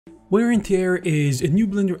Wear and Tear is a new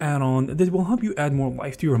Blender add-on that will help you add more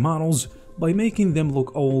life to your models by making them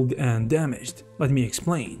look old and damaged. Let me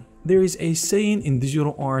explain. There is a saying in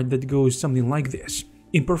digital art that goes something like this: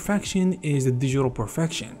 imperfection is the digital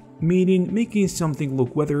perfection, meaning making something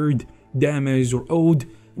look weathered, damaged, or old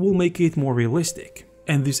will make it more realistic.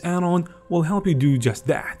 And this add-on will help you do just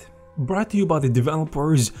that. Brought to you by the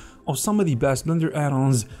developers of some of the best Blender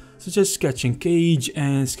add-ons such as Sketch and Cage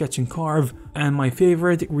and Sketch and Carve, and my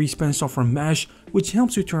favorite, Re-Pencil from Mesh, which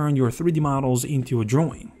helps you turn your 3D models into a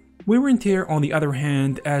drawing. Wear and Tear, on the other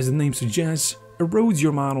hand, as the name suggests, erodes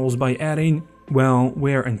your models by adding, well,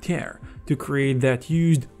 wear and tear to create that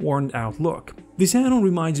used, worn out look. This add-on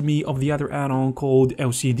reminds me of the other add-on called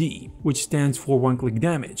LCD, which stands for one-click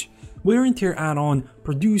damage. Wear and Tear add-on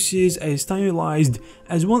produces a stylized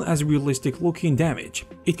as well as realistic looking damage.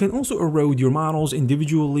 It can also erode your models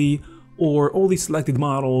individually or all the selected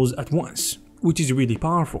models at once, which is really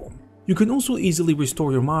powerful. You can also easily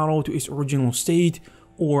restore your model to its original state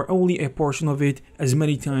or only a portion of it as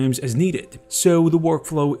many times as needed, so the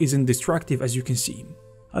workflow isn't destructive, as you can see.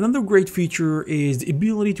 Another great feature is the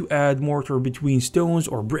ability to add mortar between stones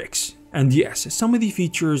or bricks. And yes, some of the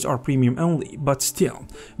features are premium only, but still,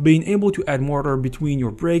 being able to add mortar between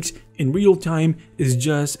your bricks in real time is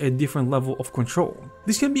just a different level of control.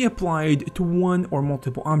 This can be applied to one or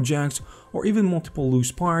multiple objects or even multiple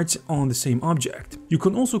loose parts on the same object. You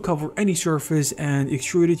can also cover any surface and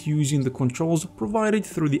extrude it using the controls provided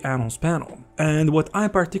through the add-ons panel. And what I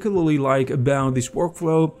particularly like about this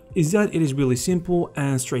workflow is that it is really simple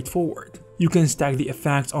and straightforward. You can stack the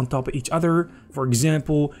effects on top of each other. For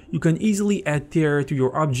example, you can easily add tear to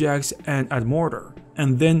your objects and add mortar,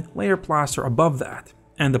 and then layer plaster above that,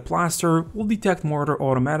 and the plaster will detect mortar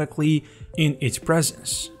automatically in its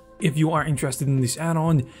presence. If you are interested in this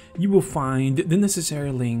add-on, you will find the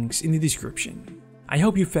necessary links in the description. I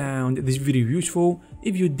hope you found this video useful.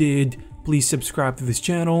 If you did, please subscribe to this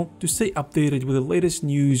channel to stay updated with the latest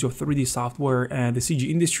news of 3D software and the CG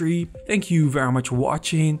industry. Thank you very much for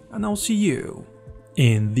watching, and I'll see you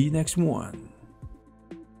in the next one.